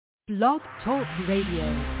Blog Talk Radio.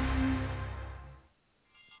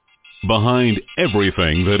 Behind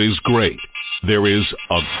everything that is great, there is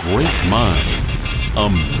a great mind, a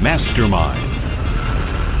mastermind.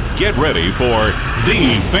 Get ready for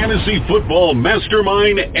the Fantasy Football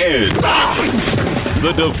Mastermind Edge,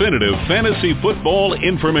 the definitive fantasy football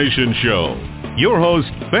information show. Your host,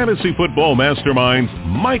 Fantasy Football Mastermind's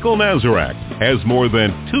Michael Nazarek, has more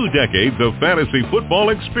than 2 decades of fantasy football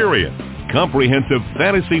experience, comprehensive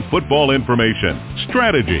fantasy football information,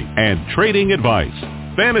 strategy, and trading advice,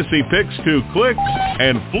 fantasy picks to click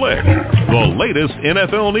and flick, the latest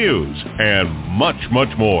NFL news, and much,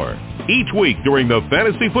 much more. Each week during the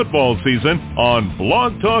fantasy football season on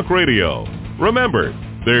Blog Talk Radio. Remember,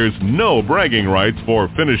 there's no bragging rights for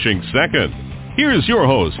finishing second. Here's your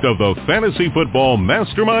host of the Fantasy Football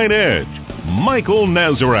Mastermind Edge, Michael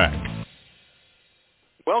Nazarek.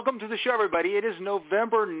 Welcome to the show, everybody. It is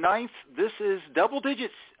November 9th. This is double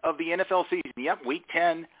digits of the NFL season. Yep, Week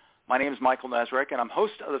 10. My name is Michael Nazarek, and I'm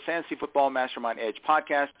host of the Fantasy Football Mastermind Edge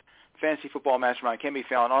podcast. Fantasy Football Mastermind can be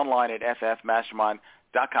found online at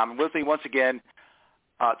ffmastermind.com. And with me once again,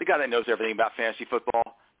 the guy that knows everything about fantasy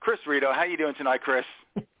football, Chris Rito. How you doing tonight, Chris?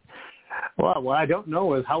 Well, what I don't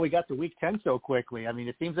know is how we got to Week 10 so quickly. I mean,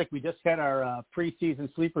 it seems like we just had our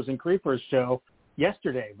preseason Sleepers and Creepers show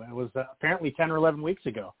yesterday, but it was apparently 10 or 11 weeks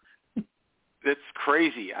ago. It's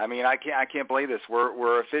crazy. I mean, I can't believe this.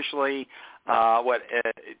 We're officially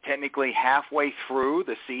technically halfway through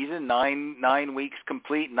the season. Nine weeks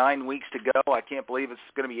complete, 9 weeks to go. I can't believe it's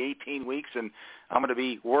going to be 18 weeks, and I'm going to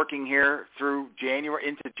be working here through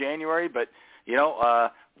into January. But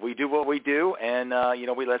we do what we do, and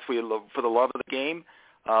for the love of the game.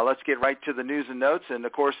 Let's get right to the news and notes. And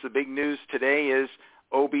of course, the big news today is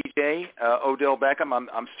OBJ, Odell Beckham.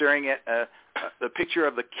 I'm staring at the picture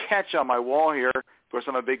of the catch on my wall here. Of course,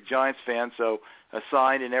 I'm a big Giants fan, so a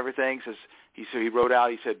sign and everything says he wrote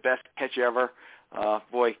out. He said, "Best catch ever."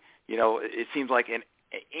 It seems like an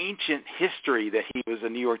ancient history that he was a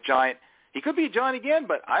New York Giant. He could be a Giant again,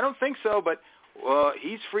 but I don't think so. But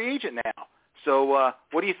he's free agent now. So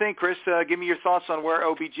what do you think, Chris? Give me your thoughts on where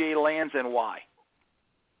OBJ lands and why.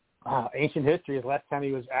 Ancient history is the last time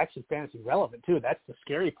he was actually fantasy relevant, too. That's the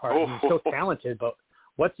scary part. He's so talented, but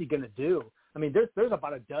what's he going to do? I mean, there's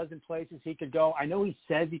about a dozen places he could go. I know he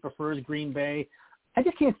says he prefers Green Bay. I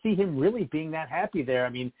just can't see him really being that happy there. I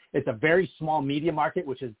mean, it's a very small media market,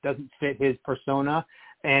 which doesn't fit his persona.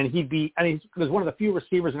 And there's one of the few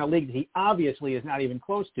receivers in the league that he obviously is not even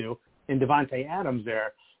close to in Devontae Adams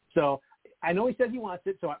there. So I know he said he wants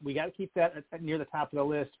it, so we got to keep that near the top of the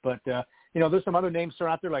list. But, there's some other names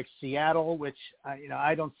thrown out there like Seattle, which,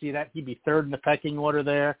 I don't see that. He'd be third in the pecking order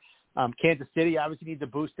there. Kansas City obviously needs a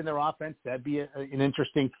boost in their offense. That'd be an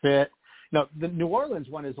interesting fit. Now, the New Orleans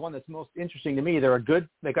one is the one that's most interesting to me.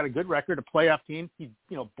 They got a good record, a playoff team. He's,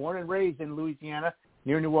 born and raised in Louisiana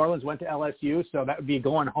near New Orleans, went to LSU, so that would be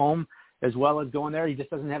going home as well as going there. He just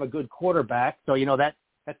doesn't have a good quarterback, so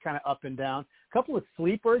that's kind of up and down. A couple of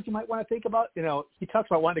sleepers you might want to think about. He talks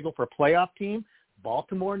about wanting to go for a playoff team.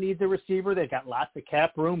 Baltimore needs a receiver. They've got lots of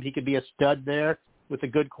cap room. He could be a stud there with a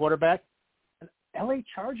good quarterback. L.A.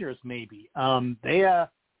 Chargers maybe.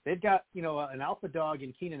 They've got an alpha dog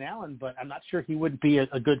in Keenan Allen, but I'm not sure he wouldn't be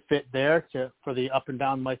a good fit there for the up and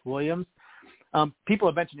down Mike Williams. People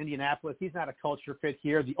have mentioned Indianapolis. He's not a culture fit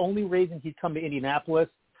here. The only reason he'd come to Indianapolis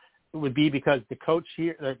would be because the coach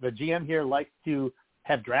here, the GM here, likes to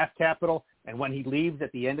have draft capital, and when he leaves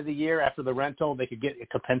at the end of the year after the rental, they could get a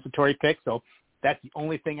compensatory pick. So that's the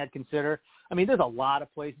only thing I'd consider. I mean, there's a lot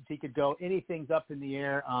of places he could go. Anything's up in the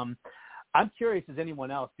air. I'm curious as anyone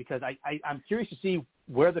else because I'm curious to see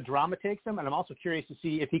where the drama takes him, and I'm also curious to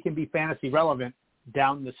see if he can be fantasy relevant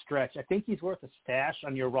down the stretch. I think he's worth a stash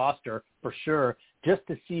on your roster for sure, just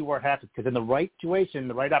to see where it happens. Because in the right situation,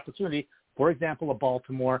 the right opportunity, for example, a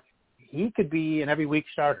Baltimore, he could be an every week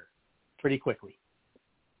starter pretty quickly.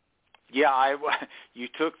 Yeah, you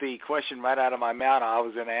took the question right out of my mouth. I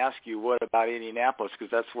was going to ask you what about Indianapolis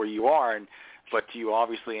because that's where you are, but you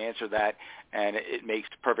obviously answered that, and it makes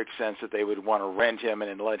perfect sense that they would want to rent him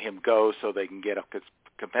and then let him go so they can get a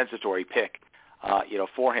compensatory pick,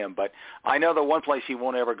 for him. But I know the one place he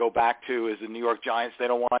won't ever go back to is the New York Giants. They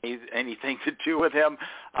don't want anything to do with him.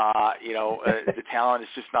 The talent is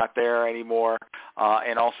just not there anymore,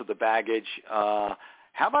 and also the baggage.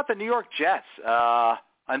 How about the New York Jets?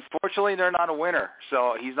 Unfortunately, they're not a winner,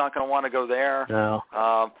 so he's not going to want to go there.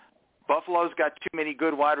 No. Buffalo's got too many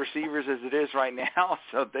good wide receivers as it is right now,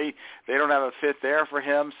 so they don't have a fit there for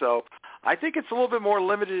him. So I think it's a little bit more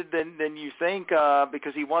limited than you think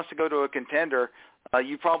because he wants to go to a contender.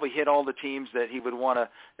 You probably hit all the teams that he would want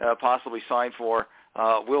to possibly sign for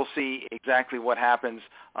we'll see exactly what happens.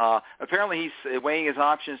 Apparently he's weighing his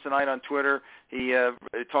options tonight on Twitter. He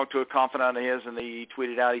talked to a confidant of his, and he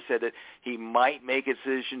tweeted out, he said that he might make a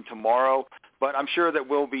decision tomorrow. But I'm sure that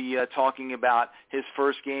we'll be talking about his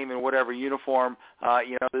first game in whatever uniform,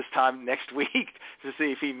 this time next week to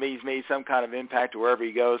see if he's made some kind of impact wherever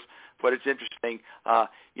he goes. But it's interesting.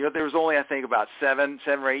 There was only, I think, about seven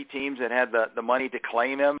or eight teams that had the money to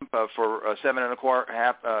claim him for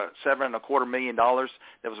 $7.25 million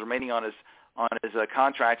that was remaining on his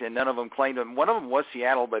contract, and none of them claimed him. One of them was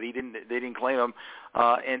Seattle, but they didn't claim him,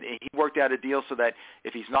 and he worked out a deal so that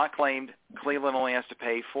if he's not claimed, Cleveland only has to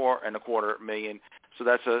pay $4.25 million. So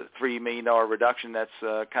that's a $3 million reduction. That's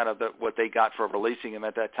kind of what they got for releasing him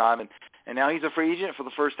at that time, and now he's a free agent for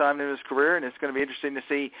the first time in his career, and it's going to be interesting to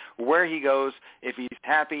see where he goes, if he's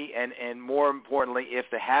happy, and more importantly, if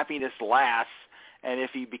the happiness lasts, and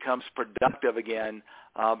if he becomes productive again,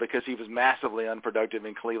 because he was massively unproductive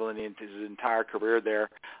in Cleveland in his entire career there.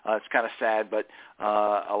 It's kind of sad, but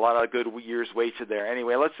a lot of good years wasted there.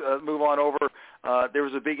 Anyway, let's move on over. There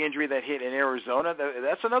was a big injury that hit in Arizona.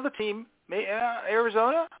 That's another team.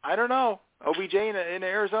 Arizona? I don't know. OBJ in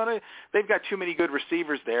Arizona, they've got too many good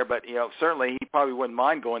receivers there, but certainly he probably wouldn't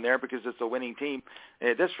mind going there because it's a winning team.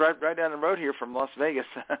 That's right down the road here from Las Vegas.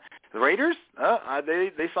 The Raiders,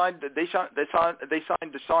 they signed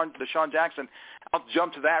Deshaun Jackson. I'll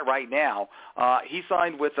jump to that right now. He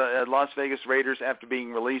signed with the Las Vegas Raiders after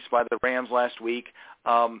being released by the Rams last week.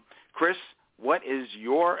 Chris, what is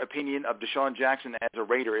your opinion of Deshaun Jackson as a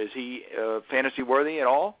Raider? Is he fantasy worthy at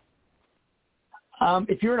all?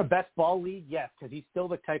 If you're in a best ball league, yes, because he's still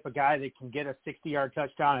the type of guy that can get a 60-yard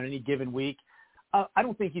touchdown on any given week. I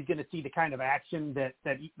don't think he's going to see the kind of action that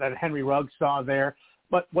Henry Ruggs saw there.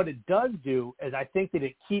 But what it does do is I think that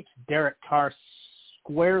it keeps Derek Carr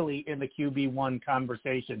squarely in the QB1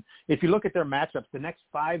 conversation. If you look at their matchups, the next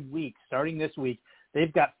 5 weeks, starting this week,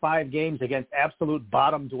 they've got 5 games against absolute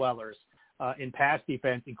bottom dwellers in pass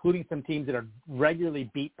defense, including some teams that are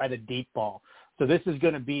regularly beat by the deep ball. So there's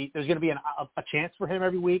going to be a chance for him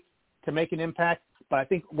every week to make an impact. But I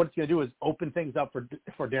think what it's going to do is open things up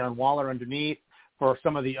for Darren Waller underneath, for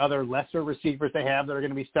some of the other lesser receivers they have that are going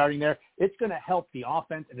to be starting there. It's going to help the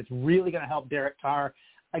offense, and it's really going to help Derek Carr.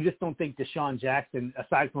 I just don't think Deshaun Jackson,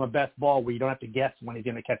 aside from a best ball where you don't have to guess when he's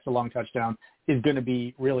going to catch the long touchdown, is going to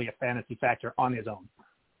be really a fantasy factor on his own.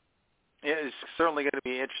 It's certainly going to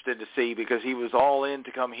be interested to see because he was all in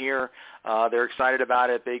to come here. They're excited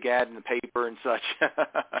about it, big ad in the paper and such.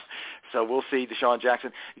 So we'll see Deshaun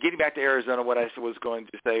Jackson. Getting back to Arizona, what I was going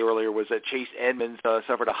to say earlier was that Chase Edmonds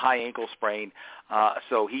suffered a high ankle sprain.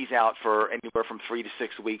 So he's out for anywhere from 3 to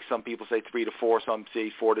 6 weeks. Some people say 3 to 4, some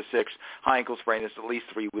say 4 to 6. High ankle sprain is at least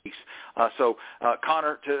 3 weeks.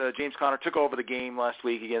 James Conner took over the game last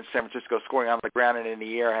week against San Francisco, scoring on the ground and in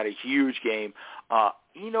the air, had a huge game.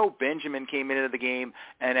 Eno Benjamin came into the game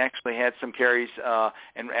and actually had some carries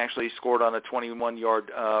and actually scored on a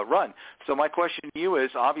 21-yard run. So my question to you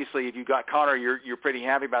is, obviously, if you got Conner, you're pretty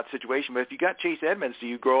happy about the situation. But if you got Chase Edmonds, do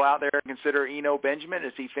you go out there and consider Eno Benjamin?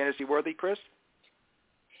 Is he fantasy worthy, Chris?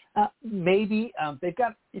 Maybe. They've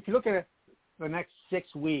got, if you look at it, the next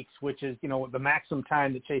 6 weeks, which is, the maximum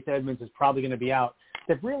time that Chase Edmonds is probably going to be out,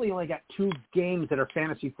 they've really only got 2 games that are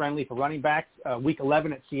fantasy friendly for running backs. Week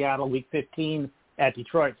 11 at Seattle, week 15 at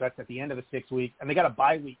Detroit, so that's at the end of the 6 weeks. And they got a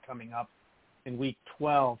bye week coming up in week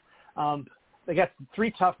 12. They got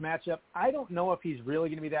 3 tough matchups. I don't know if he's really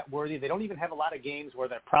going to be that worthy. They don't even have a lot of games where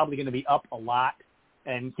they're probably going to be up a lot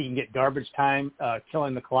and he can get garbage time,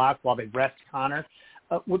 killing the clock while they rest Conner.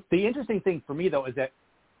 The interesting thing for me, though, is that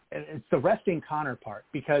it's the resting Conner part,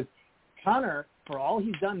 because Conner, for all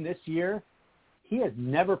he's done this year, he has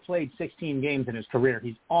never played 16 games in his career.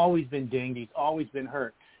 He's always been dinged. He's always been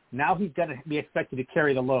hurt. Now he's going to be expected to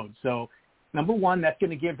carry the load. So, number one, that's going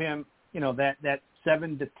to give him, that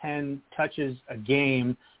 7 to 10 touches a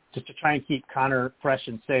game just to try and keep Conner fresh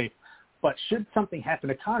and safe. But should something happen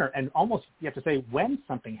to Conner, and almost you have to say when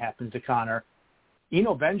something happens to Conner,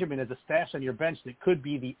 Eno Benjamin is a stash on your bench that could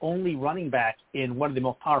be the only running back in one of the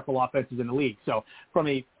most powerful offenses in the league. So from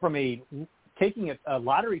a taking a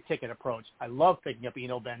lottery ticket approach, I love picking up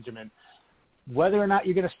Eno Benjamin. Whether or not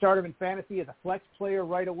you're going to start him in fantasy as a flex player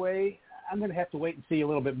right away, I'm going to have to wait and see a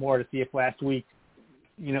little bit more to see if last week,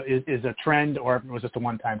 is a trend or if it was just a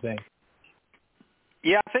one-time thing.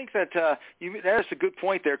 Yeah, I think that that's a good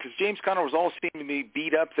point there, because James Conner was all seeming to be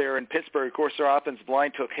beat up there in Pittsburgh. Of course, their offensive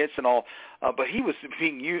line took hits and all. but he was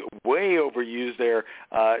being way overused there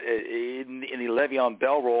in the Le'Veon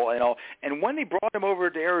Bell role and all. And when they brought him over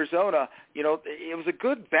to Arizona, it was a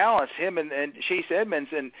good balance, him and Chase Edmonds,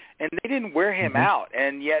 and they didn't wear him out.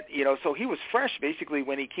 And yet, so he was fresh basically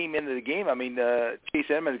when he came into the game. I mean, Chase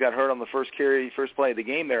Edmonds got hurt on the first play of the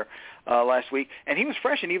game there last week, and he was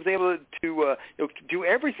fresh, and he was able to do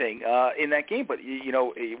everything in that game. But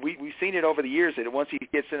we've seen it over the years that once he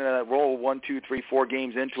gets in a role 1, 2, 3, 4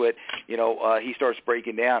 games into it, he starts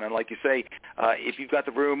breaking down. And like you say, if you've got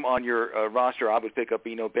the room on your roster, I would pick up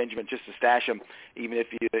Benjamin just to stash him, even if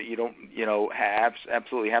you don't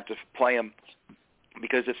absolutely have to play him.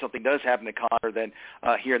 Because if something does happen to Connor, then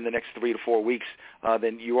here in the next 3 to 4 weeks,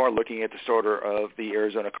 then you are looking at the starter of the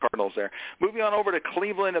Arizona Cardinals there. Moving on over to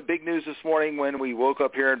Cleveland, a big news this morning when we woke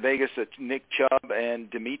up here in Vegas that Nick Chubb and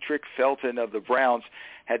Demetric Felton of the Browns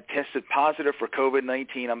had tested positive for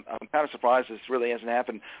COVID-19. I'm kind of surprised this really hasn't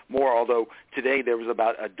happened more, although today there was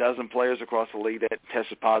about a dozen players across the league that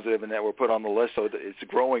tested positive and that were put on the list, so it's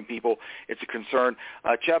growing, people. It's a concern.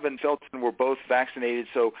 Chubb and Felton were both vaccinated,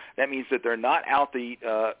 so that means that they're not out the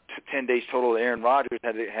 10 days total. Aaron Rodgers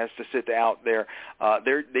has to sit out there.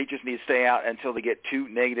 They just need to stay out until they get 2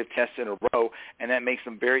 negative tests in a row, and that makes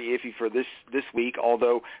them very iffy for this week,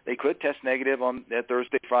 although they could test negative on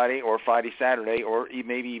Thursday, Friday, or Friday, Saturday, or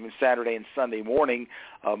maybe even Saturday and Sunday morning.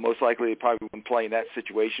 Most likely they probably wouldn't play in that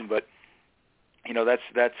situation, but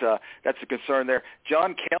that's a concern there.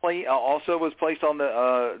 John Kelly also was placed on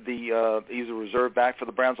he's a reserve back for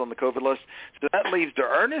the Browns on the COVID list. So that leaves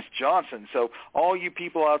Ernest Johnson. So all you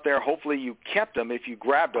people out there, hopefully you kept him if you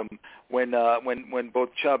grabbed him when both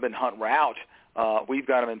Chubb and Hunt were out. We've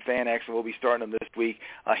got him in FanX, and we'll be starting him this week.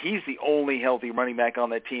 He's the only healthy running back on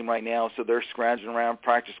that team right now, so they're scrounging around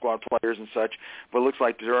practice squad players and such. But it looks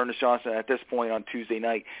like Ernest Johnson at this point on Tuesday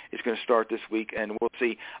night is going to start this week, and we'll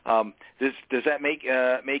see. Does that make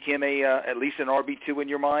him at least an RB2 in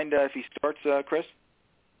your mind if he starts, Chris?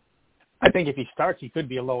 I think if he starts, he could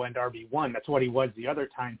be a low-end RB1. That's what he was the other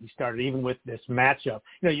time he started, even with this matchup.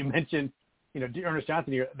 You mentioned Ernest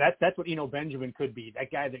Johnson here, that's what Benjamin could be,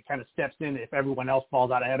 that guy that kind of steps in if everyone else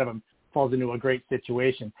falls out ahead of him, falls into a great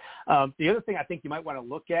situation. The other thing I think you might want to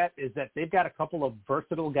look at is that they've got a couple of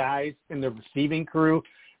versatile guys in the receiving crew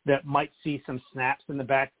that might see some snaps in the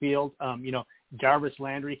backfield. Jarvis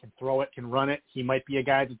Landry can throw it, can run it. He might be a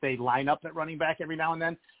guy that they line up at running back every now and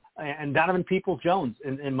then. And Donovan Peoples-Jones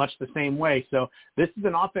in much the same way. So this is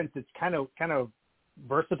an offense that's kind of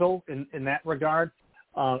versatile in that regard.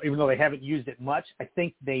 Even though they haven't used it much, I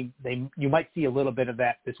think you might see a little bit of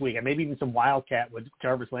that this week, and maybe even some wildcat with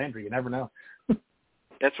Jarvis Landry. You never know.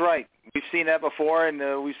 That's right. We've seen that before,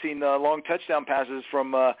 and we've seen long touchdown passes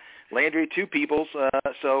from Landry to Peoples,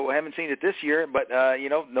 so I haven't seen it this year, but,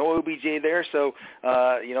 no OBJ there, so,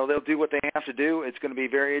 they'll do what they have to do. It's going to be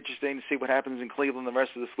very interesting to see what happens in Cleveland the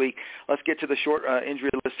rest of this week. Let's get to the short injury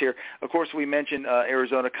list here. Of course, we mentioned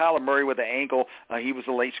Arizona. Kyler Murray with an ankle. He was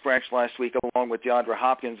a late scratch last week, along with DeAndre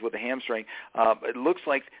Hopkins with a hamstring. It looks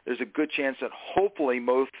like there's a good chance that hopefully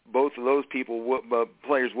both of those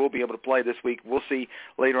players will be able to play this week. We'll see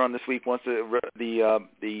later on this week once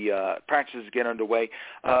the practices get underway.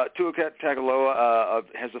 Tua Tagovailoa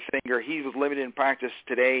has a finger. He was limited in practice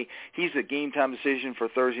today. He's a game-time decision for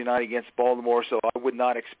Thursday night against Baltimore, so I would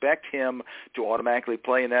not expect him to automatically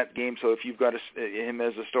play in that game. So if you've got him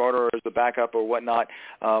as a starter or as a backup or whatnot,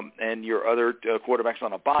 and your other quarterback's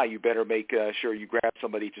on a bye, you better make sure you grab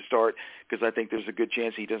somebody to start, because I think there's a good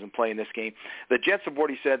chance he doesn't play in this game. The Jets have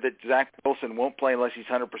already said that Zach Wilson won't play unless he's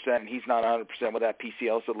 100%, and he's not 100% with that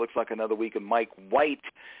PCL, so it looks like another week of Mike White,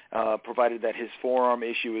 provided that his forearm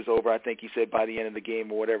issue is over. I think he said by the end of the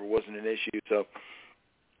game or whatever wasn't an issue. So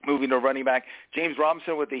moving to running back, James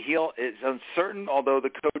Robinson with the heel is uncertain, although the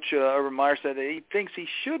coach, Urban Meyer, said that he thinks he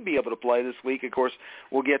should be able to play this week. Of course,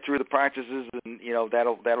 we'll get through the practices, and,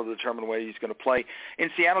 that'll determine whether he's going to play. In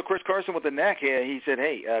Seattle, Chris Carson with the neck, he said,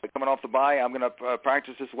 coming off the bye, I'm going to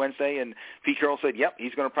practice this Wednesday. And Pete Carroll said, yep,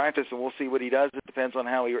 he's going to practice, and we'll see what he does. It depends on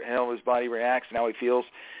how his body reacts and how he feels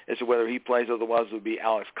as to whether he plays. Otherwise, it would be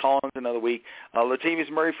Alex Collins another week.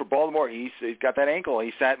 Latavius Murray for Baltimore, he's got that ankle.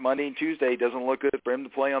 He sat Monday and Tuesday. It doesn't look good for him to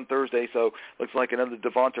play on Thursday, so looks like another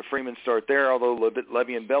Devonta Freeman start there, although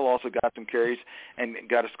Le'Veon Bell also got some carries and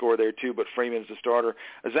got a score there too, but Freeman's the starter.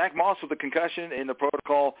 Zach Moss with the concussion in the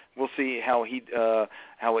protocol. We'll see how he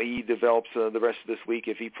develops the rest of this week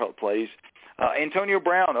if he plays. Antonio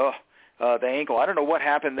Brown, the ankle. I don't know what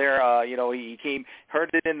happened there. He hurt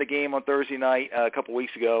it in the game on Thursday night a couple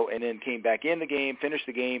weeks ago, and then came back in the game, finished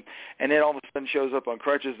the game, and then all of a sudden shows up on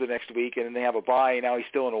crutches the next week, and then they have a bye, and now he's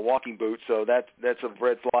still in a walking boot. So that's a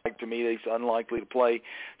red flag to me that he's unlikely to play.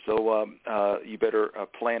 So you better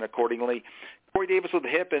plan accordingly. Corey Davis with the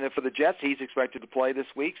hip, and for the Jets, he's expected to play this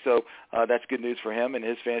week, so that's good news for him and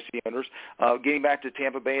his fantasy owners. Getting back to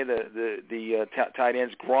Tampa Bay, the tight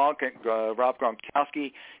ends, Rob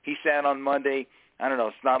Gronkowski, he sat on Monday. I don't know,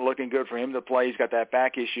 it's not looking good for him to play. He's got that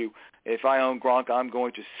back issue. If I own Gronk, I'm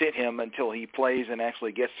going to sit him until he plays and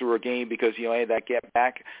actually gets through a game because, he had that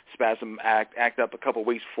back spasm act up a couple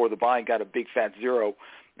weeks before the bye and got a big fat 0.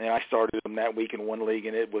 And I started him that week in one league,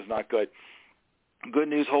 and it was not good. Good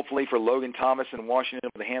news, hopefully, for Logan Thomas in Washington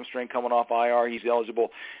with a hamstring coming off IR. He's eligible.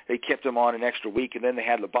 They kept him on an extra week, and then they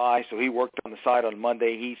had the bye, so he worked on the side on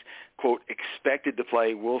Monday. He's, quote, expected to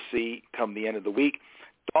play. We'll see come the end of the week.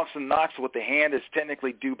 Dawson Knox with the hand is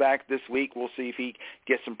technically due back this week. We'll see if he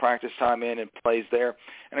gets some practice time in and plays there.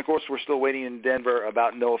 And, of course, we're still waiting in Denver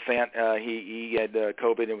about Noah Fant. He had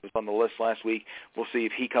COVID and was on the list last week. We'll see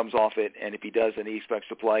if he comes off it, and if he does, then he expects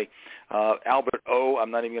to play. Albert O,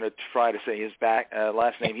 I'm not even going to try to say his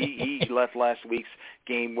last name. He left last week's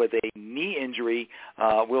game with a knee injury.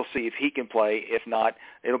 We'll see if he can play. If not,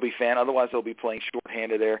 it'll be Fant. Otherwise, they'll be playing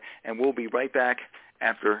shorthanded there. And we'll be right back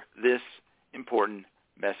after this important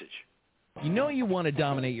message. You want to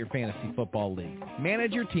dominate your fantasy football league.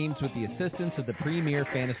 Manage your teams with the assistance of the premier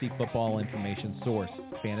fantasy football information source,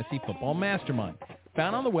 Fantasy Football Mastermind.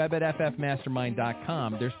 Found on the web at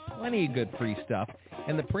ffmastermind.com, there's plenty of good free stuff,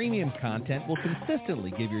 and the premium content will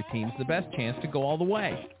consistently give your teams the best chance to go all the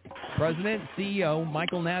way. President and CEO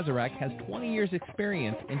Michael Nazarek has 20 years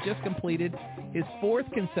experience and just completed his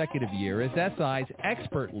 4th consecutive year as SI's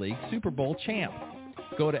Expert League Super Bowl champ.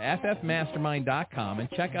 Go to ffmastermind.com and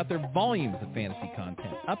check out their volumes of fantasy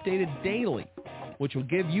content, updated daily, which will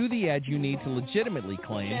give you the edge you need to legitimately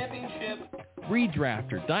claim championship.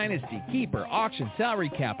 Redrafter, Dynasty, Keeper, Auction,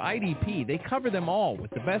 Salary Cap, IDP, they cover them all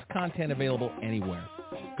with the best content available anywhere.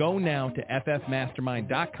 Go now to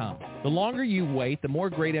ffmastermind.com. The longer you wait, the more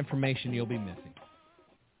great information you'll be missing.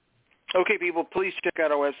 Okay, people, please check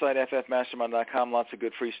out our website, ffmastermind.com. Lots of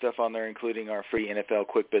good free stuff on there, including our free NFL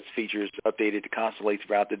Quick Bits features updated constantly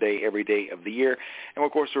throughout the day, every day of the year. And,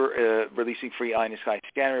 of course, we're releasing free Eye in the Sky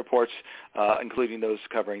scanning reports, including those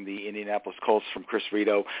covering the Indianapolis Colts from Chris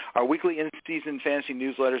Rito. Our weekly in-season fantasy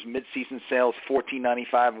newsletters, mid-season sales,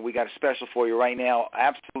 $14.95. And we got a special for you right now,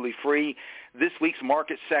 absolutely free. This week's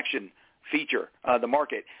market section feature, the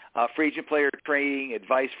market, free agent player trading,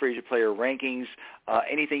 advice, free agent player rankings,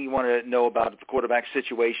 anything you want to know about the quarterback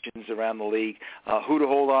situations around the league, who to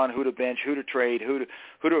hold on, who to bench, who to trade, who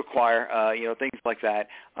to acquire, things like that.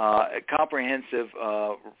 Comprehensive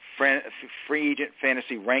free agent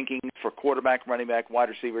fantasy rankings for quarterback, running back, wide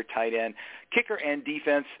receiver, tight end, kicker, and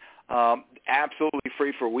defense. Absolutely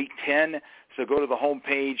free for week 10. So go to the home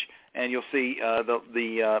page and you'll see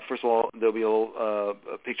first of all, there'll be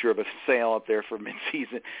a picture of a sale up there for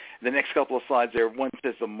mid-season. The next couple of slides there, one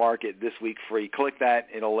says the market this week free. Click that.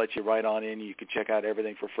 It'll let you right on in. You can check out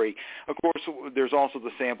everything for free. Of course, there's also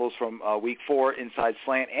the samples from week 4, Inside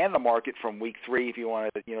Slant, and the market from week 3 if you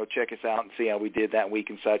want to check us out and see how we did that week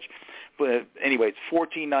and such. But anyway, it's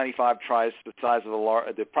 $14.95. Tries the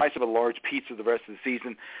price of a large pizza the rest of the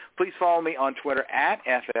season. Please follow me on Twitter at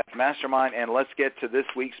 @FFMastermind, and let's get to this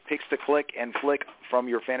week's picks to click and flick from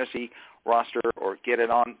your fantasy roster, or get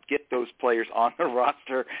those players on the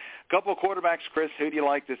roster. A couple of quarterbacks, Chris. Who do you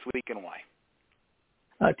like this week and why?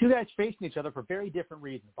 Two guys facing each other for very different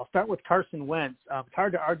reasons. I'll start with Carson Wentz. It's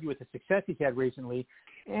hard to argue with the success he's had recently,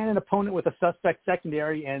 and an opponent with a suspect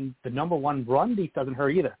secondary, and the number 1 run defense doesn't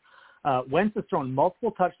hurt either. Wentz has thrown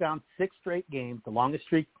multiple touchdowns 6 straight games, the longest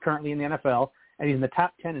streak currently in the NFL, and he's in the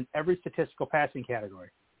top 10 in every statistical passing category.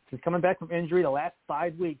 Since coming back from injury the last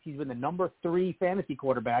 5 weeks, he's been the number 3 fantasy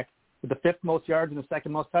quarterback with the 5th most yards and the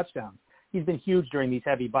 2nd most touchdowns. He's been huge during these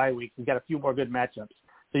heavy bye weeks. He's got a few more good matchups.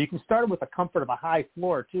 So you can start him with the comfort of a high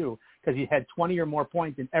floor, too, because he had 20 or more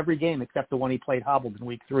points in every game except the one he played hobbled in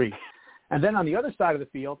week 3. And then on the other side of the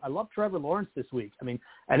field, I love Trevor Lawrence this week. And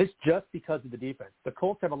it's just because of the defense. The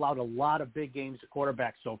Colts have allowed a lot of big games to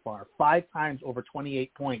quarterbacks so far, 5 times over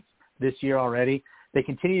 28 points this year already. They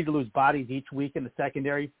continue to lose bodies each week in the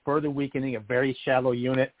secondary, further weakening a very shallow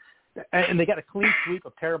unit. And they got a clean sweep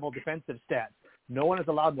of terrible defensive stats. No one has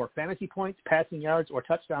allowed more fantasy points, passing yards, or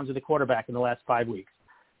touchdowns to the quarterback in the last 5 weeks.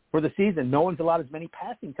 For the season, no one's allowed as many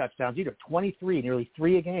passing touchdowns either, 23, nearly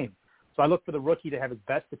 3 a game. So I look for the rookie to have his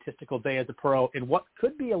best statistical day as a pro in what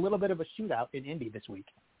could be a little bit of a shootout in Indy this week.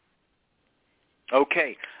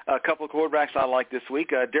 Okay, a couple of quarterbacks I like this week.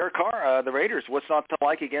 Derek Carr, the Raiders, what's not to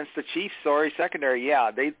like against the Chiefs? Sorry, secondary.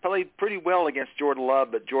 Yeah, they played pretty well against Jordan Love,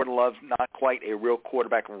 but Jordan Love's not quite a real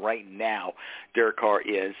quarterback right now. Derek Carr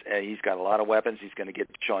is. He's got a lot of weapons. He's going to get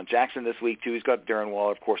Sean Jackson this week, too. He's got Darren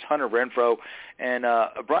Waller, of course, Hunter Renfrow. And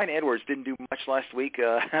Brian Edwards didn't do much last week.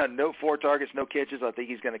 No 4 targets, no catches. I think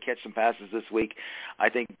he's going to catch some passes this week. I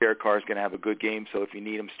think Derek Carr is going to have a good game, so if you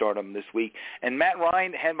need him, start him this week. And Matt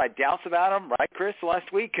Ryan had my doubts about him, right, Chris,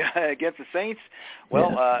 last week against the Saints?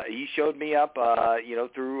 Well, he showed me up,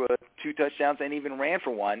 threw 2 touchdowns and even ran for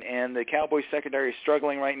 1. And the Cowboys secondary is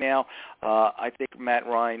struggling right now. I think Matt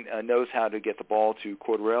Ryan knows how to get the ball to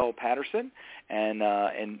Cordell Patterson and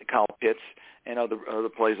Kyle Pitts and other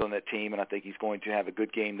players on that team, and I think he's going to have a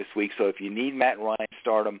good game this week. So if you need Matt Ryan,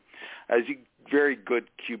 start him. As a very good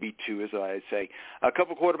QB2, as I'd say. A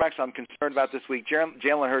couple of quarterbacks I'm concerned about this week.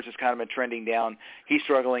 Jalen Hurts has kind of been trending down. He's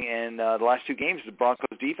struggling, and the last 2 games, the Broncos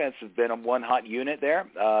defense has been on one hot unit there.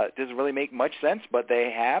 It doesn't really make much sense, but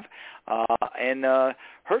they have. And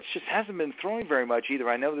Hurts just hasn't been throwing very much either.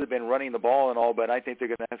 I know they've been running the ball and all, but I think they're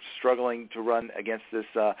going to have struggling to run against this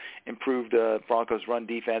improved Broncos run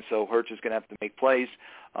defense, so Hurts is going to have to make plays.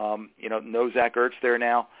 No Zach Ertz there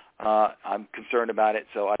now. I'm concerned about it,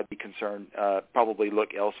 so I'd be concerned, probably look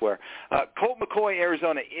elsewhere. Colt McCoy,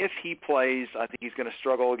 Arizona, if he plays, I think he's going to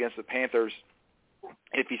struggle against the Panthers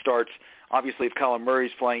if he starts. Obviously, if Kyler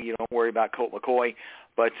Murray's playing, you don't worry about Colt McCoy.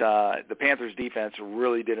 But the Panthers' defense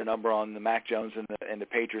really did a number on the Mac Jones and the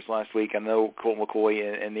Patriots last week. I know Colt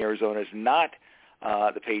McCoy and the Arizona is not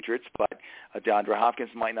the Patriots, but DeAndre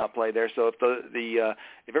Hopkins might not play there. So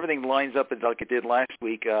if everything lines up like it did last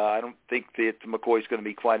week, I don't think that McCoy's going to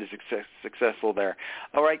be quite as successful there.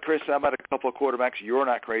 All right, Chris, how about a couple of quarterbacks you're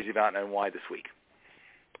not crazy about and why this week?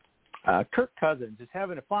 Kirk Cousins is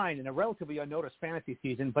having a fine in a relatively unnoticed fantasy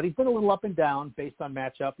season, but he's been a little up and down based on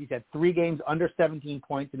matchup. He's had 3 games under 17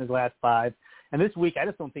 points in his last 5, and this week I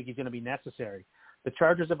just don't think he's going to be necessary. The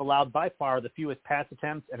Chargers have allowed by far the fewest pass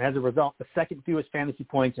attempts and, as a result, the second fewest fantasy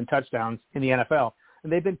points and touchdowns in the NFL,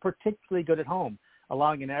 and they've been particularly good at home,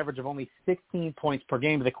 allowing an average of only 16 points per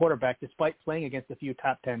game to the quarterback despite playing against a few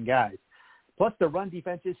top 10 guys. Plus, the run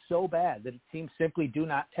defense is so bad that teams simply do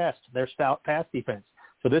not test their stout pass defense.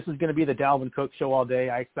 So this is going to be the Dalvin Cook show all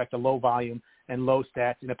day. I expect a low volume and low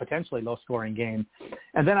stats in a potentially low-scoring game.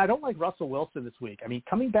 And then I don't like Russell Wilson this week. I mean,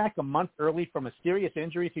 coming back a month early from a serious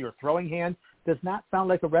injury to your throwing hand does not sound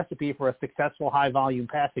like a recipe for a successful high-volume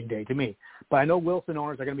passing day to me. But I know Wilson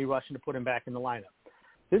owners are going to be rushing to put him back in the lineup.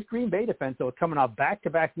 This Green Bay defense, though, is coming off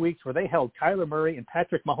back-to-back weeks where they held Kyler Murray and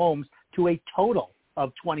Patrick Mahomes to a total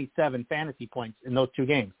of 27 fantasy points in those 2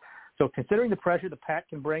 games. So considering the pressure the Pat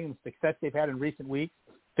can bring and the success they've had in recent weeks,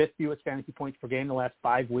 5th fewest fantasy points per game in the last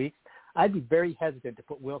 5 weeks, I'd be very hesitant to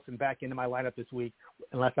put Wilson back into my lineup this week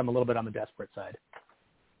unless I'm a little bit on the desperate side.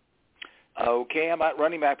 Okay, I'm at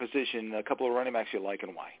running back position. A couple of running backs you like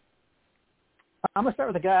and why? I'm going to start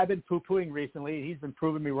with a guy I've been poo-pooing recently. He's been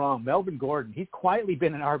proving me wrong. Melvin Gordon. He's quietly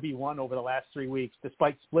been an RB1 over the last 3 weeks,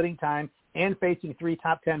 despite splitting time and facing 3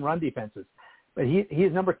 top 10 run defenses. But he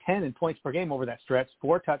is number 10 in points per game over that stretch,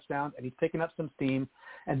 4 touchdowns, and he's picking up some steam.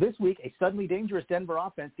 And this week, a suddenly dangerous Denver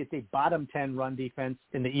offense gets a bottom 10 run defense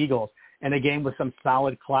in the Eagles and a game with some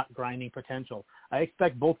solid clock-grinding potential. I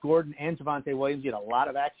expect both Gordon and Javonte Williams get a lot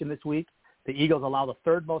of action this week. The Eagles allow the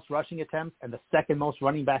 3rd most rushing attempts and the 2nd most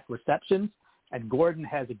running back receptions, and Gordon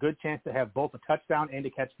has a good chance to have both a touchdown and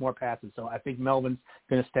to catch more passes. So I think Melvin's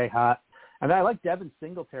going to stay hot. And I like Devin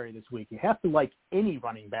Singletary this week. You have to like any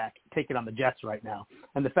running back taking on the Jets right now.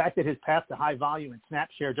 And the fact that his path to high volume and snap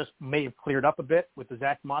share just may have cleared up a bit with the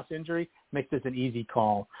Zach Moss injury makes this an easy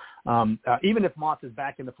call. Even if Moss is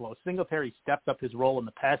back in the flow, Singletary stepped up his role in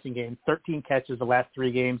the passing game, 13 catches the last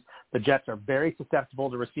 3 games. The Jets are very susceptible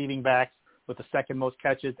to receiving backs with the 2nd most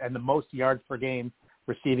catches and the most yards per game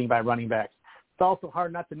receiving by running backs. It's also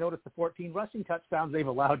hard not to notice the 14 rushing touchdowns they've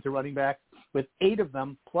allowed to running backs, with 8 of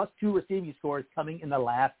them plus 2 receiving scores coming in the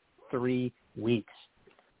last 3 weeks.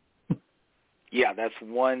 Yeah, that's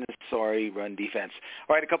one sorry run defense.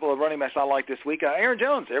 All right, a couple of running backs I like this week. Aaron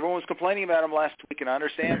Jones, everyone was complaining about him last week, and I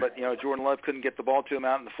understand, but, Jordan Love couldn't get the ball to him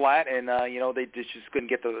out in the flat, and, they just couldn't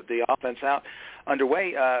get the offense out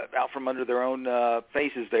from under their own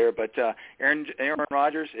faces there. But Aaron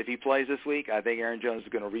Rodgers, if he plays this week, I think Aaron Jones is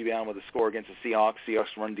going to rebound with a score against the Seahawks.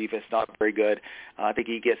 Seahawks run defense not very good. I think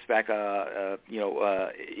he gets back,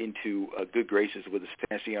 into good graces with his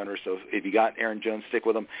fantasy owners. So if you got Aaron Jones, stick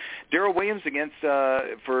with him. Darrell Williams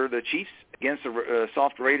for the Chiefs against the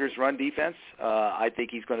soft Raiders run defense. I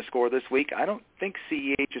think he's going to score this week. I don't think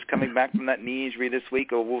CEH is coming back from that knee injury this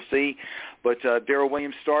week, or we'll see. But Darrell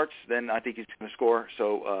Williams starts, then I think he's going to score.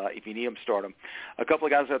 So if you need him, start him. A couple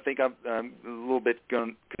of guys I think I'm a little bit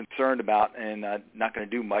concerned about and not going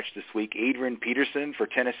to do much this week. Adrian Peterson for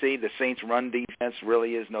Tennessee. The Saints' run defense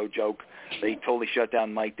really is no joke. They totally shut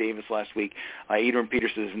down Mike Davis last week. Adrian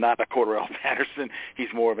Peterson is not a Cordarrelle Patterson. He's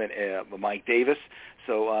more of a Mike Davis.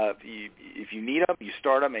 So if you need him, you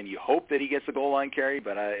start him, and you hope that he gets a goal line carry,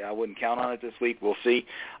 but I wouldn't count on it this week. We'll see.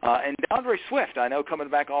 And DeAndre Swift, I know coming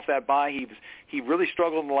back off that bye, he really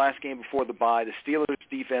struggled in the last game before the bye. The Steelers'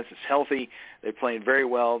 defense is healthy. They're playing very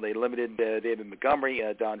well. They limited David Montgomery,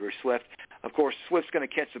 DeAndre Swift. Of course, Swift's going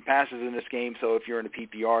to catch some passes in this game, so if you're in a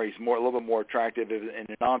PPR, he's a little bit more attractive. In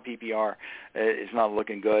a non-PPR, it's not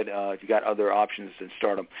looking good. If you got other options, then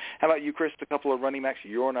start him. How about you, Chris? A couple of running backs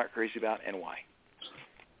you're not crazy about, and why?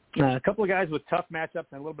 A couple of guys with tough matchups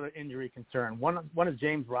and a little bit of injury concern. One is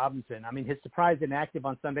James Robinson. I mean, his surprise inactive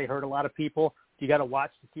on Sunday hurt a lot of people. You got to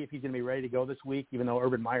watch to see if he's going to be ready to go this week, even though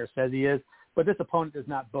Urban Meyer says he is. But this opponent does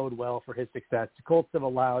not bode well for his success. The Colts have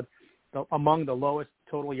allowed among the lowest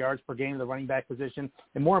total yards per game of the running back position,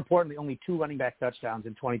 and more importantly, only 2 running back touchdowns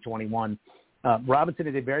in 2021. Robinson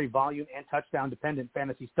is a very volume and touchdown-dependent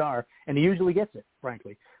fantasy star, and he usually gets it,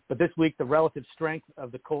 frankly. But this week, the relative strength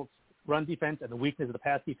of the Colts' run defense and the weakness of the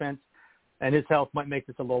pass defense and his health might make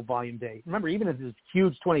this a low-volume day. Remember, even in his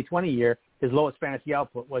huge 2020 year, his lowest fantasy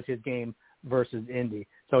output was his game versus Indy.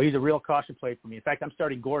 So he's a real caution play for me. In fact, I'm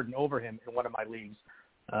starting Gordon over him in one of my leagues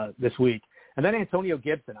this week. And then Antonio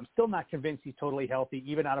Gibson. I'm still not convinced he's totally healthy,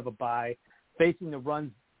 even out of a bye. Facing the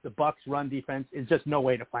Bucs run defense is just no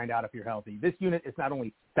way to find out if you're healthy. This unit is not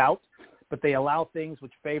only stout, but they allow things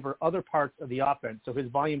which favor other parts of the offense, so his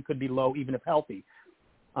volume could be low even if healthy.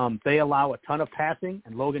 They allow a ton of passing,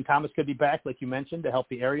 and Logan Thomas could be back, like you mentioned, to help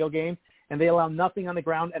the aerial game. And they allow nothing on the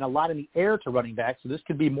ground and a lot in the air to running back, so this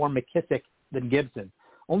could be more McKissick than Gibson.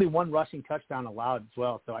 Only 1 rushing touchdown allowed as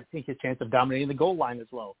well, so I think his chance of dominating the goal line is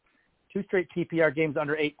low. 2 straight PPR games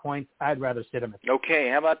under 8 points. I'd rather sit him. Okay,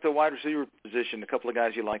 how about the wide receiver position? A couple of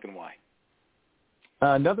guys you like and why?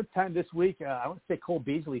 Another time this week, I want to say Cole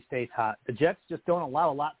Beasley stays hot. The Jets just don't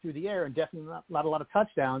allow a lot through the air and definitely not a lot of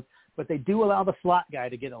touchdowns, but they do allow the slot guy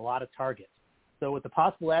to get a lot of targets. So with the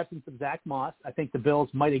possible absence of Zach Moss, I think the Bills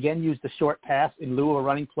might again use the short pass in lieu of a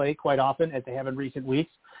running play quite often, as they have in recent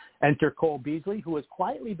weeks. Enter Cole Beasley, who has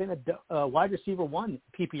quietly been a wide receiver 1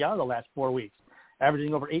 PPR the last 4 weeks,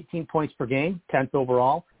 averaging over 18 points per game, 10th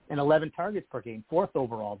overall, and 11 targets per game, 4th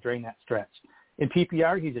overall during that stretch. In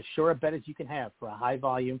PPR, he's as sure a bet as you can have for a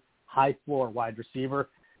high-volume, high-floor wide receiver.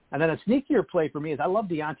 And then a sneakier play for me is I love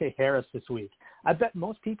Deontay Harris this week. I bet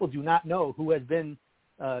most people do not know who has been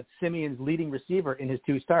Simeon's leading receiver in his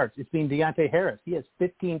 2 starts. It's been Deontay Harris. He has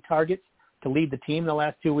 15 targets to lead the team in the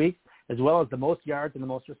last 2 weeks, as well as the most yards and the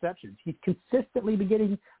most receptions. He's consistently been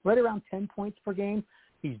getting right around 10 points per game.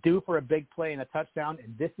 He's due for a big play and a touchdown,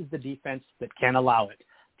 and this is the defense that can allow it.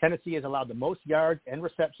 Tennessee has allowed the most yards and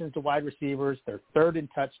receptions to wide receivers. They're 3rd in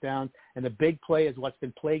touchdowns, and the big play is what's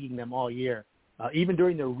been plaguing them all year. Even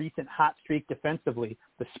during their recent hot streak defensively,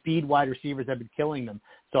 the speed wide receivers have been killing them.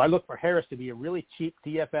 So I look for Harris to be a really cheap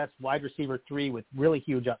DFS wide receiver 3 with really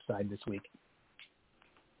huge upside this week.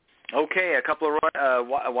 Okay, a couple of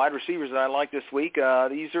wide receivers that I like this week.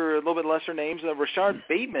 These are a little bit lesser names. Rashard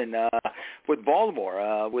Bateman with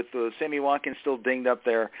Baltimore, with Sammy Watkins still dinged up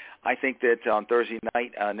there. I think that on Thursday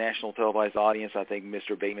night, national televised audience, I think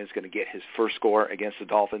Mr. Bateman is going to get his first score against the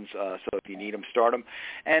Dolphins. So if you need him, start him.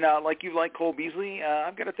 And like you like Cole Beasley,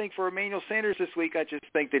 I've got to think for Emmanuel Sanders this week. I just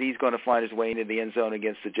think that he's going to find his way into the end zone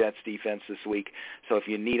against the Jets defense this week. So if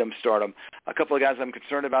you need him, start him. A couple of guys I'm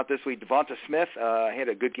concerned about this week. Devonta Smith had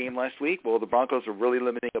a good game last week. Well, the Broncos are really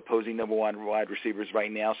limiting opposing number 1 wide receivers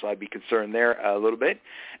right now, so I'd be concerned there a little bit.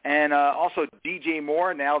 And also DJ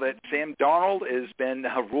Moore, now that Sam Darnold has been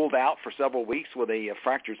ruled out for several weeks with a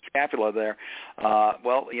fractured scapula there.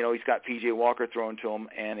 He's got P.J. Walker thrown to him,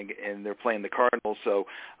 and they're playing the Cardinals, so,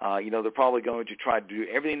 they're probably going to try to do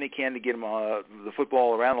everything they can to get him the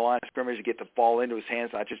football around the line of scrimmage to get the ball into his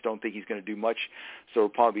hands. I just don't think he's going to do much, so it'll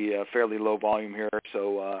probably be a fairly low volume here.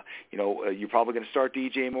 So, you're probably going to start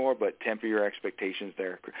DJ Moore, but temper your expectations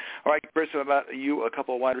there. All right, Chris, how about you? A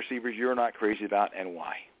couple of wide receivers you're not crazy about, and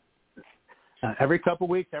why? Every couple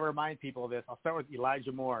of weeks, I remind people of this. I'll start with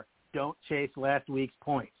Elijah Moore. Don't chase last week's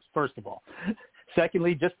points, first of all.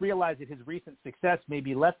 Secondly, just realize that his recent success may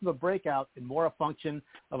be less of a breakout and more a function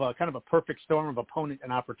of a kind of a perfect storm of opponent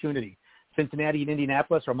and opportunity. Cincinnati and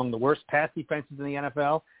Indianapolis are among the worst pass defenses in the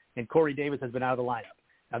NFL, and Corey Davis has been out of the lineup.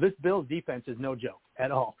 Now, this Bills defense is no joke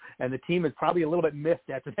at all, and the team is probably a little bit missed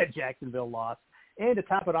after that Jacksonville loss. And to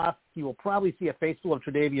top it off, you will probably see a face full of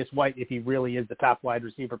Tre'Davious White if he really is the top wide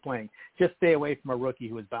receiver playing. Just stay away from a rookie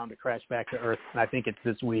who is bound to crash back to earth, and I think it's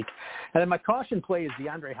this week. And then my caution play is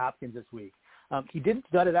DeAndre Hopkins this week. He didn't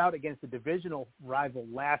gut it out against a divisional rival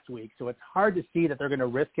last week, so it's hard to see that they're going to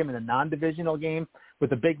risk him in a non-divisional game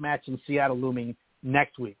with a big match in Seattle looming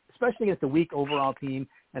next week, especially against a weak overall team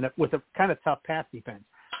and with a kind of tough pass defense.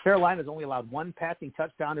 Carolina's only allowed one passing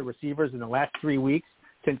touchdown to receivers in the last 3 weeks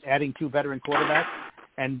since adding 2 veteran quarterbacks,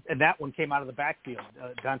 and that one came out of the backfield,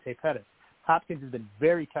 Dante Pettis. Hopkins has been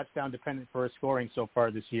very touchdown dependent for his scoring so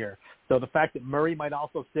far this year. So the fact that Murray might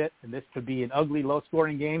also sit, and this could be an ugly,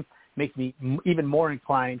 low-scoring game, makes me even more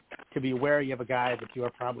inclined to be wary of a guy that you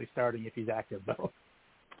are probably starting if he's active, though.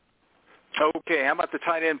 Okay, how about the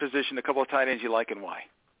tight end position? A couple of tight ends you like and why?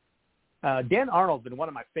 Dan Arnold's been one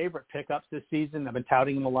of my favorite pickups this season. I've been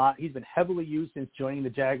touting him a lot. He's been heavily used since joining the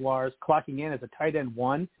Jaguars, clocking in as a tight end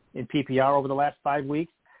 1 in PPR over the last 5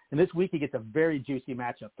 weeks. And this week he gets a very juicy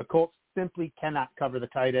matchup. The Colts simply cannot cover the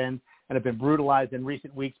tight end and have been brutalized in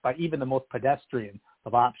recent weeks by even the most pedestrian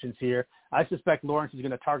of options here. I suspect Lawrence is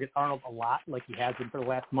going to target Arnold a lot like he has been for the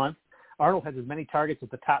last month. Arnold has as many targets as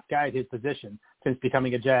the top guy at his position since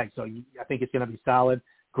becoming a Jag, so I think it's going to be solid.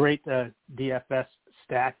 Great DFS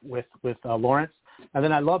stack with Lawrence. And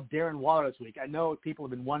then I love Darren Waller this week. I know people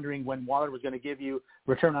have been wondering when Waller was going to give you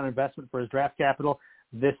return on investment for his draft capital.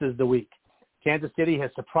 This is the week. Kansas City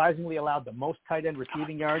has surprisingly allowed the most tight end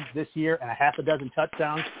receiving yards this year and a half a dozen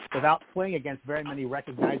touchdowns without playing against very many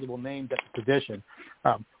recognizable names at the position.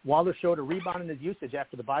 Waller showed a rebound in his usage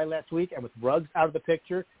after the bye last week, and with Ruggs out of the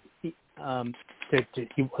picture,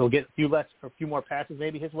 he'll get a few more passes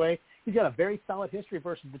maybe his way. He's got a very solid history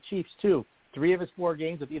versus the Chiefs too. 3 of his 4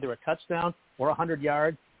 games with either a touchdown or 100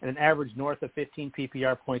 yards and an average north of 15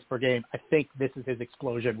 PPR points per game. I think this is his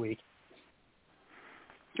explosion week.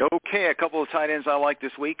 Okay, a couple of tight ends I like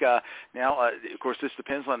this week. Now, of course, this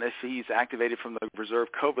depends on if he's activated from the reserve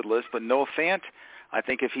COVID list, but Noah Fant, I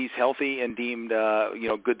think if he's healthy and deemed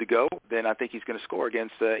good to go, then I think he's going to score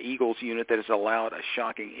against the Eagles unit that has allowed a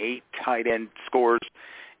shocking 8 tight end scores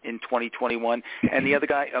in 2021. And the other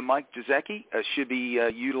guy, Mike Gesicki, should be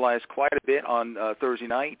utilized quite a bit on Thursday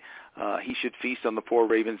night. He should feast on the poor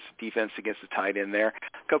Ravens defense against the tight end there.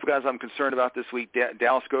 A couple guys I'm concerned about this week.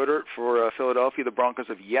 Dallas Goedert for Philadelphia. The Broncos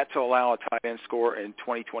have yet to allow a tight end score in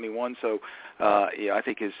 2021, so I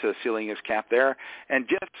think his ceiling is capped there. And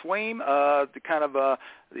Jeff Swaim, kind of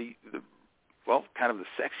the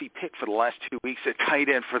sexy pick for the last 2 weeks at tight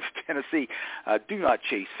end for the Tennessee. Do not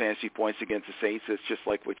chase fantasy points against the Saints. It's just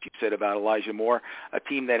like what you said about Elijah Moore, a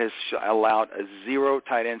team that has allowed 0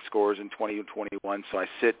 tight end scores in 2021. So I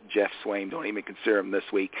sit Jeff Swaim. Don't even consider him this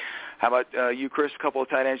week. How about you, Chris? A couple of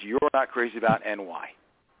tight ends you're not crazy about, and why?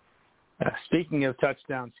 Speaking of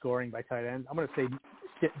touchdown scoring by tight ends, I'm going to say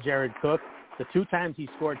sit Jared Cook. The 2 times he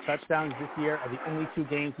scored touchdowns this year are the only 2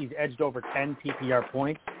 games he's edged over 10 PPR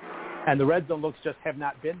points. And the red zone looks just have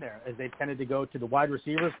not been there as they've tended to go to the wide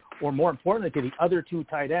receivers, or more importantly, to the other 2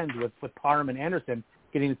 tight ends with Parham and Anderson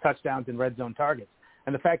getting the touchdowns and red zone targets.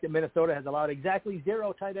 And the fact that Minnesota has allowed exactly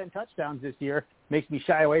 0 tight end touchdowns this year makes me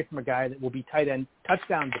shy away from a guy that will be tight end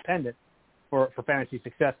touchdown dependent for fantasy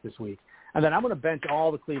success this week. And then I'm going to bench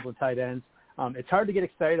all the Cleveland tight ends. It's hard to get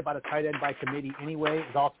excited about a tight end by committee anyway,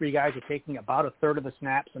 as all 3 guys are taking about a third of the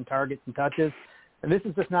snaps and targets and touches. And this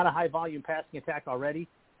is just not a high-volume passing attack already.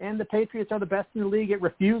 And the Patriots are the best in the league at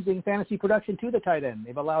refusing fantasy production to the tight end.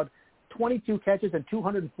 They've allowed 22 catches and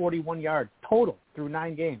 241 yards total through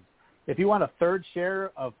 9 games. If you want a third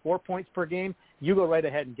share of 4 points per game, you go right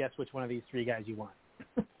ahead and guess which one of these 3 guys you want.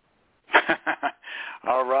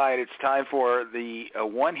 All right, it's time for the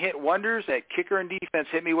one-hit wonders at kicker and defense.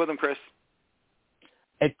 Hit me with them, Chris.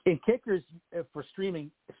 In kickers for streaming,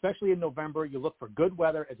 especially in November, you look for good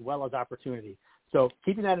weather as well as opportunity. So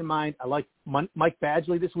keeping that in mind, I like Mike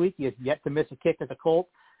Badgley this week. He has yet to miss a kick at the Colts,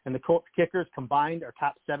 and the Colts kickers combined are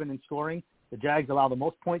top 7 in scoring. The Jags allow the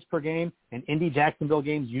most points per game, and Indy-Jacksonville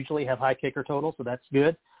games usually have high kicker totals, so that's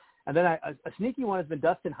good. And then a sneaky one has been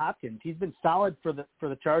Dustin Hopkins. He's been solid for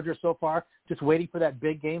the Chargers so far, just waiting for that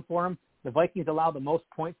big game for him. The Vikings allow the most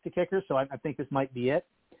points to kickers, so I think this might be it.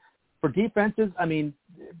 For defenses, I mean,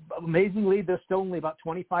 amazingly, they're still only about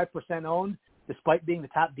 25% owned, despite being the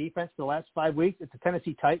top defense for the last 5 weeks. It's the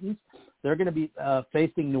Tennessee Titans. They're going to be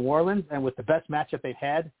facing New Orleans, and with the best matchup they've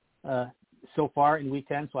had so far in Week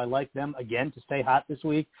 10, so I like them, again, to stay hot this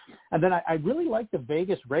week. And then I really like the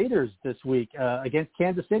Vegas Raiders this week against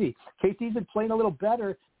Kansas City. KC's been playing a little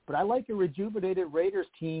better, but I like a rejuvenated Raiders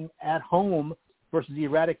team at home versus the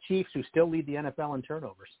erratic Chiefs, who still lead the NFL in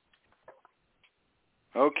turnovers.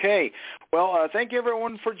 Okay. Well, thank you,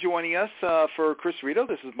 everyone, for joining us. For Chris Rito,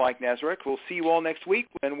 this is Mike Nazarek. We'll see you all next week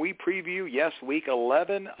when we preview, Week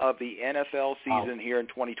 11 of the NFL season here in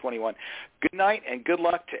 2021. Good night and good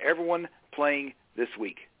luck to everyone playing this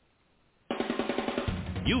week.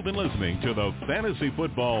 You've been listening to the Fantasy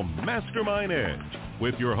Football Mastermind Edge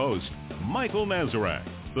with your host, Michael Nazarek,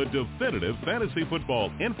 the definitive fantasy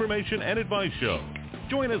football information and advice show.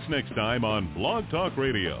 Join us next time on Blog Talk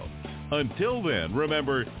Radio. Until then,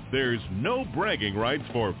 remember, there's no bragging rights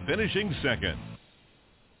for finishing second.